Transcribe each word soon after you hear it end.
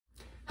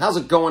How's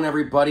it going,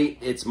 everybody?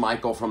 It's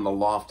Michael from the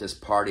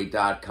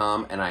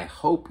LoftusParty.com, and I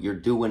hope you're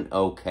doing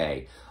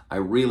okay. I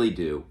really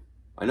do.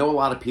 I know a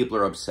lot of people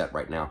are upset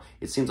right now.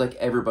 It seems like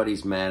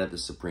everybody's mad at the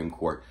Supreme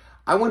Court.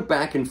 I went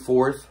back and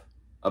forth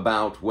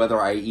about whether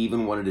I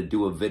even wanted to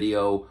do a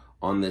video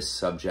on this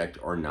subject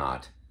or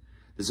not.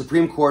 The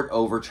Supreme Court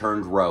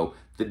overturned Roe.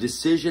 The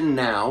decision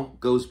now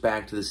goes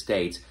back to the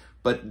states,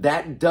 but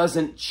that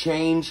doesn't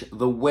change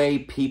the way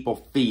people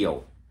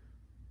feel.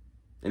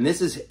 And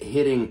this is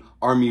hitting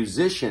our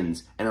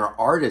musicians and our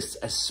artists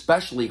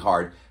especially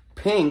hard.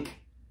 Pink,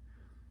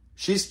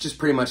 she's just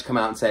pretty much come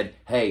out and said,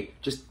 hey,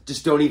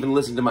 just don't even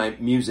listen to my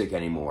music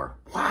anymore.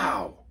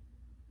 Wow.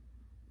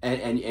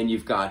 And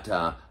you've got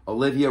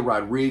Olivia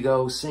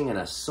Rodrigo singing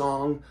a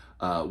song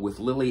with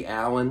Lily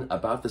Allen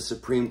about the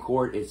Supreme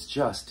Court. It's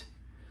just...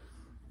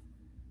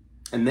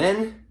 And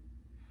then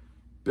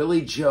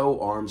Billie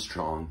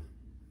Armstrong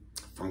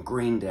from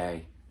Green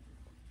Day.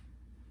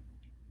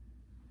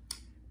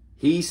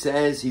 He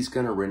says he's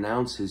going to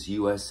renounce his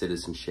U.S.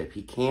 citizenship.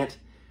 He can't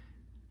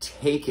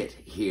take it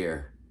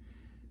here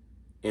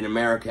in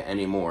America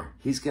anymore.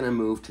 He's going to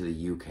move to the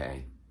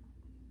U.K.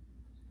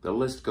 The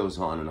list goes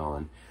on and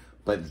on.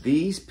 But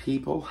these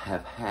people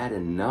have had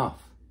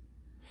enough,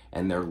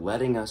 and they're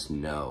letting us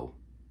know.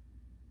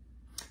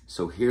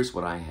 So here's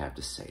what I have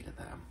to say to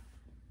them.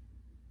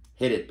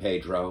 Hit it,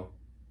 Pedro.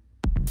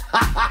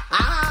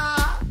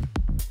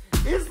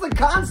 It's the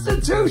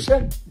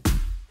Constitution.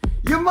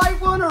 You might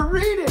want to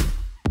read it.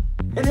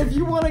 And if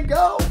you want to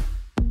go,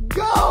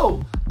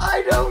 go.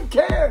 I don't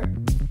care.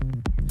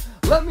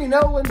 Let me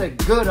know when the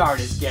good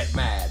artists get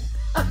mad.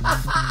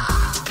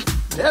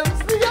 Them's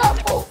the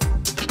apples.